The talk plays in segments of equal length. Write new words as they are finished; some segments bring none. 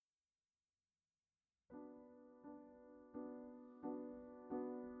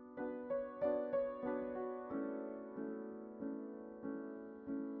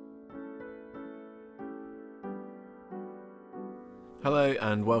Hello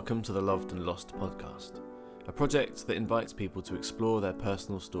and welcome to the Loved and Lost podcast, a project that invites people to explore their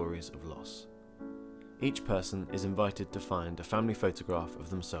personal stories of loss. Each person is invited to find a family photograph of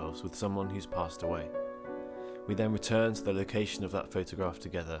themselves with someone who's passed away. We then return to the location of that photograph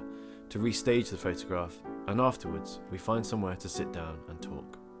together to restage the photograph, and afterwards we find somewhere to sit down and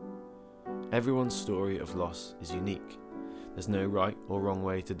talk. Everyone's story of loss is unique. There's no right or wrong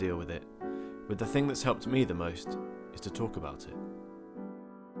way to deal with it, but the thing that's helped me the most is to talk about it.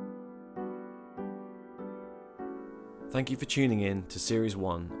 Thank you for tuning in to Series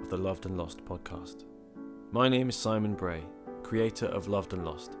 1 of the Loved and Lost podcast. My name is Simon Bray, creator of Loved and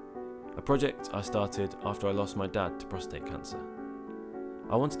Lost, a project I started after I lost my dad to prostate cancer.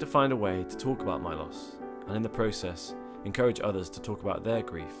 I wanted to find a way to talk about my loss, and in the process, encourage others to talk about their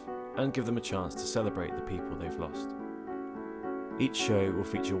grief and give them a chance to celebrate the people they've lost. Each show will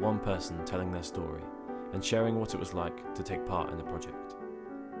feature one person telling their story and sharing what it was like to take part in the project.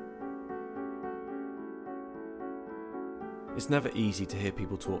 It's never easy to hear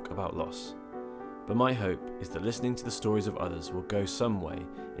people talk about loss, but my hope is that listening to the stories of others will go some way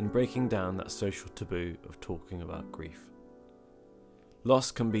in breaking down that social taboo of talking about grief.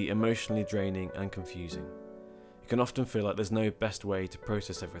 Loss can be emotionally draining and confusing. It can often feel like there's no best way to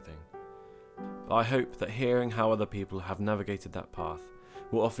process everything. But I hope that hearing how other people have navigated that path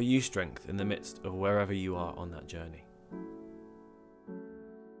will offer you strength in the midst of wherever you are on that journey.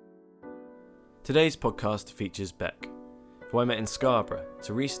 Today's podcast features Beck, who I met in Scarborough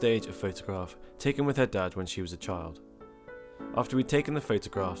to restage a photograph taken with her dad when she was a child. After we'd taken the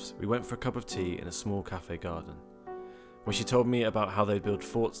photographs, we went for a cup of tea in a small cafe garden, where she told me about how they'd build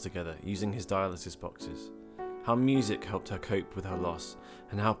forts together using his dialysis boxes, how music helped her cope with her loss,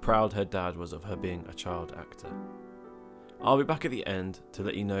 and how proud her dad was of her being a child actor. I'll be back at the end to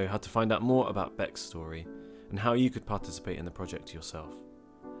let you know how to find out more about Beck's story and how you could participate in the project yourself.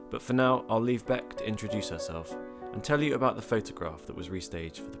 But for now, I'll leave Beck to introduce herself and tell you about the photograph that was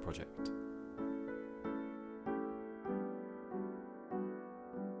restaged for the project.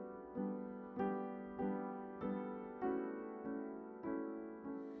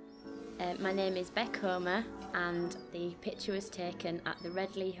 My name is Beck Homer, and the picture was taken at the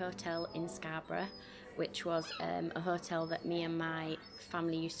Redley Hotel in Scarborough, which was a hotel that me and my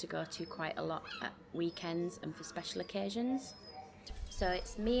family used to go to quite a lot at weekends and for special occasions. So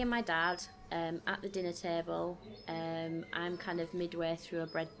it's me and my dad at the dinner table. I'm kind of midway through a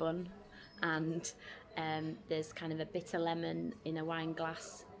bread bun, and there's kind of a bitter lemon in a wine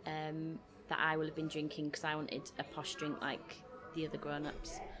glass that I will have been drinking because I wanted a posh drink like the other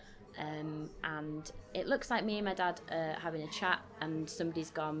grown-ups. And it looks like me and my dad are having a chat, and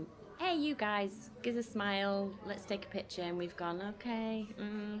somebody's gone, "Hey, you guys, give us a smile, let's take a picture," and we've gone, "Okay,"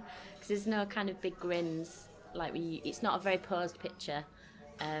 because there's no kind of big grins. It's not a very posed picture.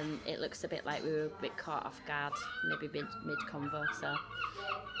 It looks a bit like we were a bit caught off guard, maybe mid-convo, so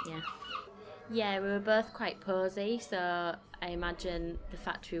yeah, we were both quite posy, so I imagine the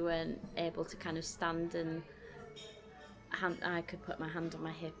fact we weren't able to kind of stand and I could put my hand on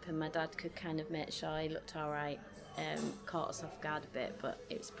my hip and my dad could kind of make sure he looked alright, caught us off guard a bit, but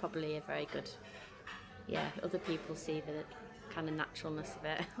it was probably a very good, other people see the kind of naturalness of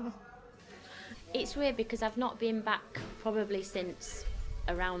it. It's weird because I've not been back probably since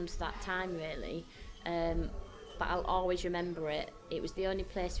around that time really, but I'll always remember it. It was the only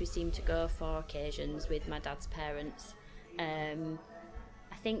place we seemed to go for occasions with my dad's parents.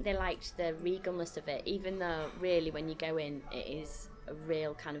 I think they liked the regalness of it, even though really when you go in it is a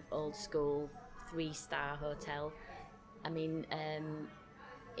real kind of old school 3-star hotel. I mean,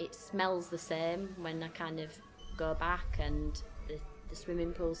 it smells the same when I kind of go back, and the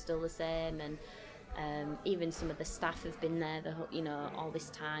swimming pool's still the same, and even some of the staff have been there all this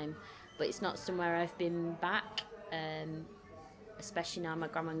time, but it's not somewhere I've been back, especially now my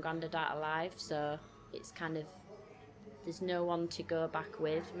grandma and granddad aren't alive, so it's kind of, there's no one to go back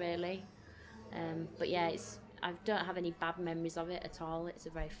with really, but yeah, I don't have any bad memories of it at all. It's a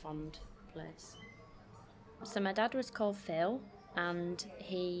very fond place. So my dad was called Phil, and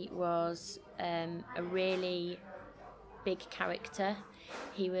he was a really big character.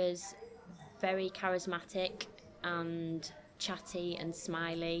 He was very charismatic and chatty and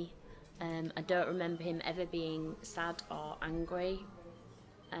smiley. I don't remember him ever being sad or angry.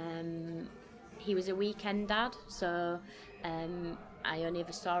 He was a weekend dad, so I only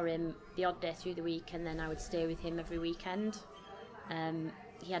ever saw him the odd day through the week, and then I would stay with him every weekend.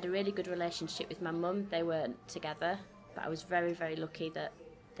 He had a really good relationship with my mum. They weren't together, but I was very, very lucky that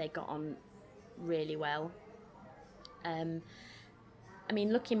they got on really well. I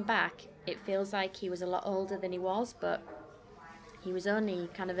mean, looking back, it feels like he was a lot older than he was, but he was only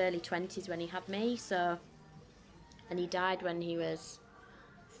kind of early 20s when he had me, and he died when he was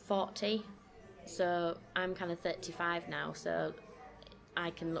 40. So I'm kind of 35 now, so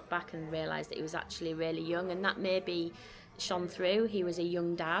I can look back and realise that he was actually really young, and that maybe shone through. He was a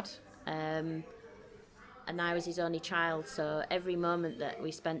young dad, and I was his only child, so every moment that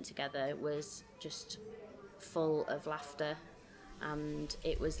we spent together was just full of laughter, and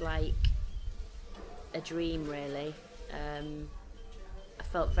it was like a dream, really. I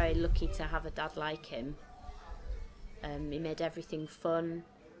felt very lucky to have a dad like him. He made everything fun.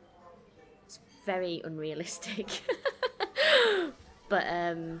 It's very unrealistic. But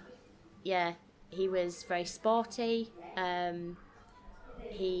yeah, he was very sporty.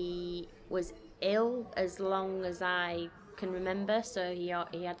 He was ill as long as I can remember, so he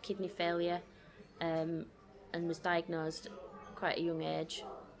had kidney failure, and was diagnosed at quite a young age.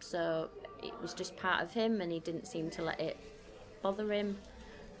 So it was just part of him, and he didn't seem to let it bother him.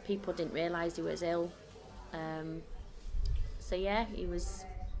 People didn't realise he was ill. So yeah, he was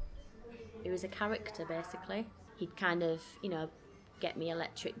a character, basically. He'd kind of, get me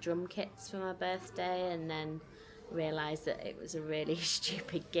electric drum kits for my birthday, and then realise that it was a really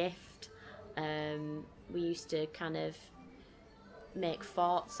stupid gift. We used to kind of make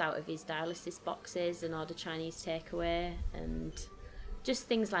forts out of his dialysis boxes and order Chinese takeaway, and just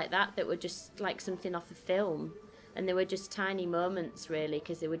things like that were just like something off a film. And they were just tiny moments, really,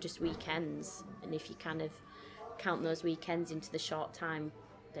 because they were just weekends. And if you kind of count those weekends into the short time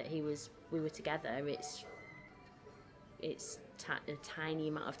that we were together, it's a tiny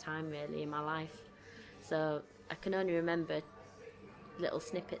amount of time, really, in my life. So I can only remember little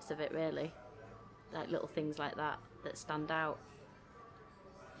snippets of it, really, like little things like that stand out.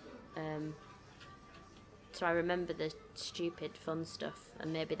 So I remember the stupid fun stuff,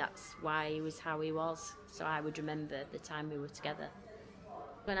 and maybe that's why he was how he was, so I would remember the time we were together.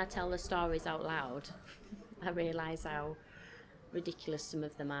 When I tell the stories out loud, I realise how ridiculous some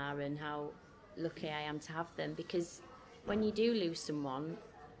of them are and how lucky I am to have them, because when you do lose someone,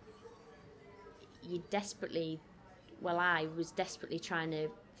 I was desperately trying to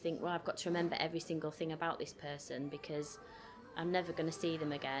think, well, I've got to remember every single thing about this person because I'm never going to see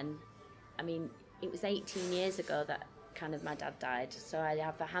them again. I mean, it was 18 years ago that kind of my dad died, so I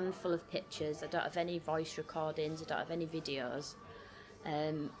have a handful of pictures. I don't have any voice recordings, I don't have any videos.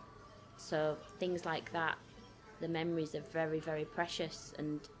 So things like that, the memories are very, very precious,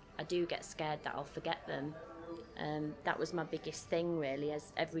 and I do get scared that I'll forget them. That was my biggest thing, really.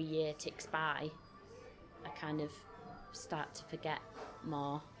 As every year ticks by, I kind of start to forget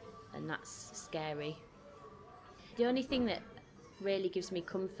more, and that's scary. The only thing that really gives me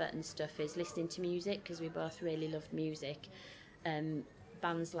comfort and stuff is listening to music, because we both really loved music.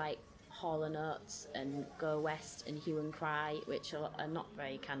 Bands like Hall & Oates and Go West and Hue and Cry, which are not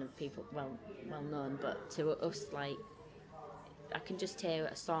very kind of people well known, but to us, like, I can just hear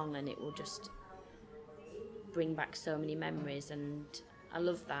a song and it will just bring back so many memories, and I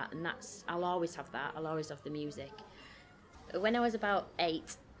love that, and I'll always have that. I'll always have the music. When I was about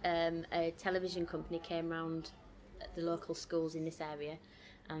 8, a television company came round at the local schools in this area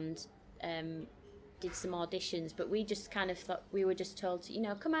and did some auditions, but we just kind of thought, we were just told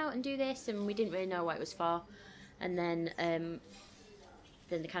to, come out and do this, and we didn't really know what it was for. And then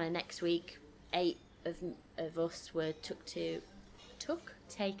the kind of next week, 8 of us were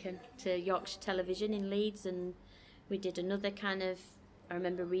taken to Yorkshire Television in Leeds, and we did another kind of, I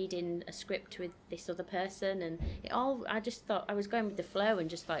remember reading a script with this other person, and I just thought I was going with the flow and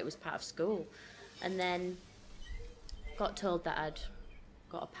just thought it was part of school. And then got told that I'd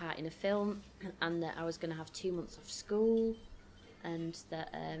got a part in a film, and that I was going to have 2 months off school, and that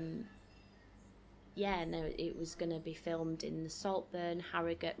it was going to be filmed in the Saltburn,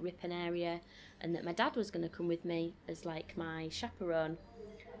 Harrogate, Ripon area, and that my dad was going to come with me as like my chaperone.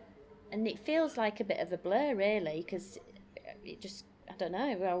 And it feels like a bit of a blur, really, because it just, I don't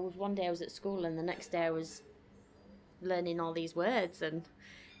know, one day I was at school and the next day I was learning all these words, and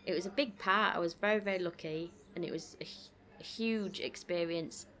it was a big part. I was very, very lucky, and it was a huge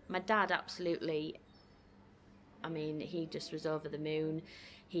experience. My dad absolutely, I mean, he just was over the moon.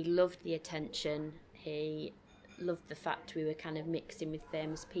 He loved the attention. He loved the fact we were kind of mixing with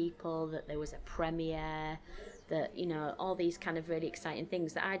famous people, that there was a premiere, that, all these kind of really exciting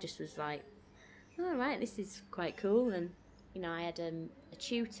things that I just was like, all right, this is quite cool. And, I had a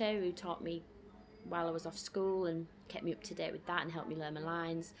tutor who taught me while I was off school and kept me up to date with that and helped me learn my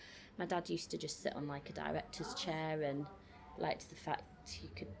lines. My dad used to just sit on like a director's chair and liked the fact you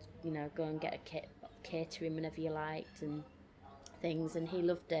could, go and get a catering whenever you liked and things, and he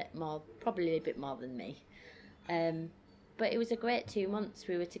loved it probably a bit more than me. But it was a great 2 months.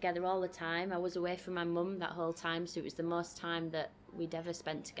 We were together all the time. I was away from my mum that whole time, so it was the most time that we'd ever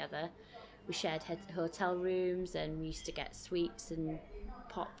spent together. We shared hotel rooms, and we used to get sweets and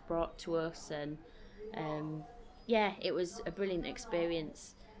pop brought to us, and it was a brilliant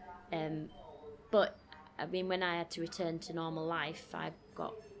experience. But I mean, when I had to return to normal life, I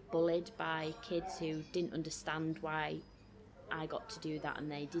got bullied by kids who didn't understand why I got to do that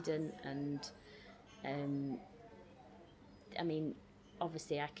and they didn't, and I mean,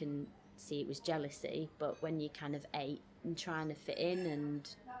 obviously I can see it was jealousy, but when you're kind of 8 and trying to fit in and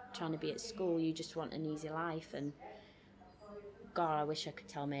trying to be at school, you just want an easy life. And God, I wish I could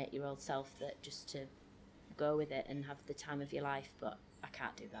tell my 8-year-old self that just to go with it and have the time of your life, but I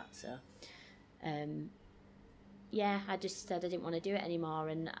can't do that. So I just said I didn't want to do it anymore.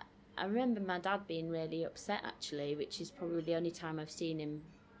 And I remember my dad being really upset, actually, which is probably the only time I've seen him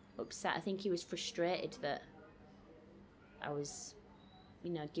upset. I think he was frustrated that I was,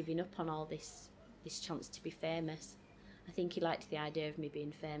 giving up on all this chance to be famous. I think he liked the idea of me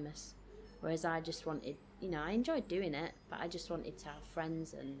being famous, whereas I just wanted, I enjoyed doing it, but I just wanted to have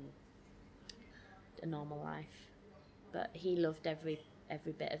friends and a normal life. But he loved every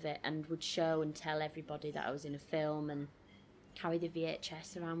bit of it, and would show and tell everybody that I was in a film, and carry the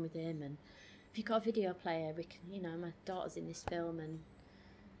VHS around with him, and if you've got a video player, we can, my daughter's in this film. And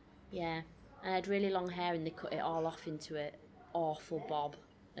yeah, I had really long hair, and they cut it all off into an awful bob,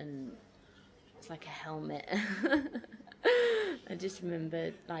 and it's like a helmet. I just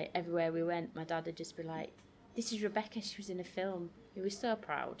remember, like, everywhere we went, my dad would just be like, "This is Rebecca, she was in a film." He was so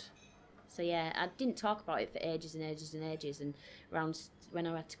proud. So yeah, I didn't talk about it for ages and ages and ages, and around when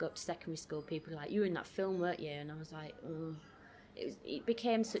I had to go up to secondary school, people were like, "You were in that film, weren't you?" And I was like, "Oh." It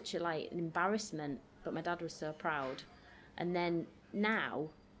became such an embarrassment, but my dad was so proud. And then now,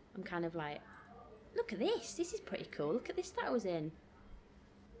 I'm kind of like, "Look at this is pretty cool, look at this that I was in."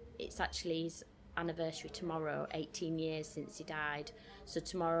 It's actually his anniversary tomorrow, 18 years since he died. So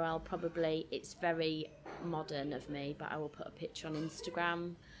tomorrow it's very modern of me, but I will put a picture on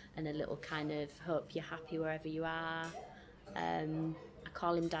Instagram and a little kind of hope you're happy wherever you are. I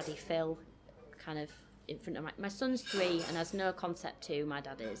call him Daddy Phil, kind of in front of my son's 3 and has no concept who my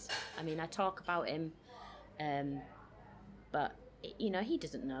dad is. I mean, I talk about him, but he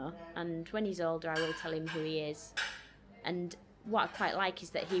doesn't know, and when he's older I will tell him who he is. And what I quite like is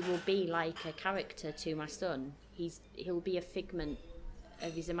that he will be like a character to my son. He'll be a figment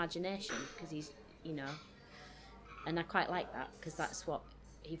of his imagination, because he's, and I quite like that, because that's what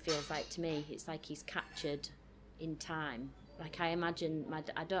he feels like to me. It's like he's captured in time. Like I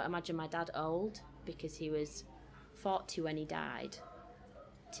don't imagine my dad old, because he was 40 when he died.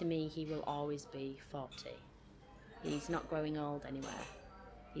 To me, he will always be 40. He's not growing old anywhere.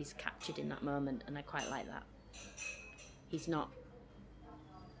 He's captured in that moment, and I quite like that. He's not,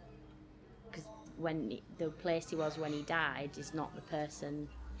 because the place he was when he died is not the person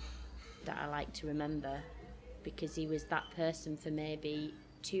that I like to remember, because he was that person for maybe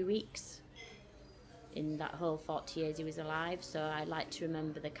 2 weeks in that whole 40 years he was alive. So I like to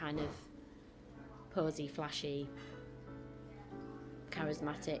remember the kind of posy, flashy,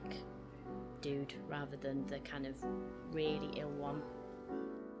 charismatic dude, rather than the kind of really ill one.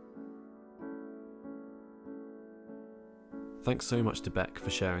 Thanks so much to Beck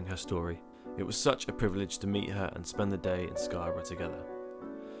for sharing her story. It was such a privilege to meet her and spend the day in Scarborough together.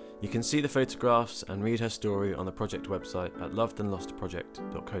 You can see the photographs and read her story on the project website at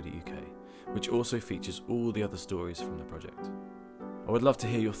lovedandlostproject.co.uk, which also features all the other stories from the project. I would love to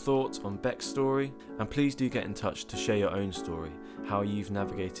hear your thoughts on Beck's story, and please do get in touch to share your own story, how you've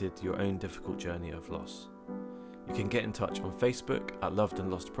navigated your own difficult journey of loss. You can get in touch on Facebook at Loved and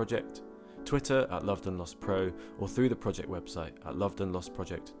Lost Project, Twitter at Loved and Lost Pro, or through the project website at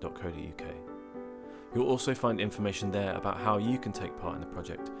lovedandlostproject.co.uk. You'll also find information there about how you can take part in the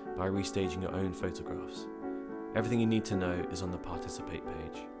project by restaging your own photographs. Everything you need to know is on the Participate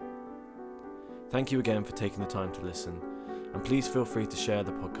page. Thank you again for taking the time to listen, and please feel free to share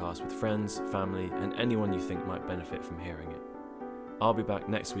the podcast with friends, family, and anyone you think might benefit from hearing it. I'll be back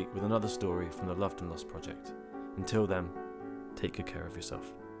next week with another story from the Loved and Lost Project. Until then, take good care of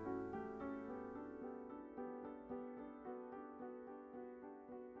yourself.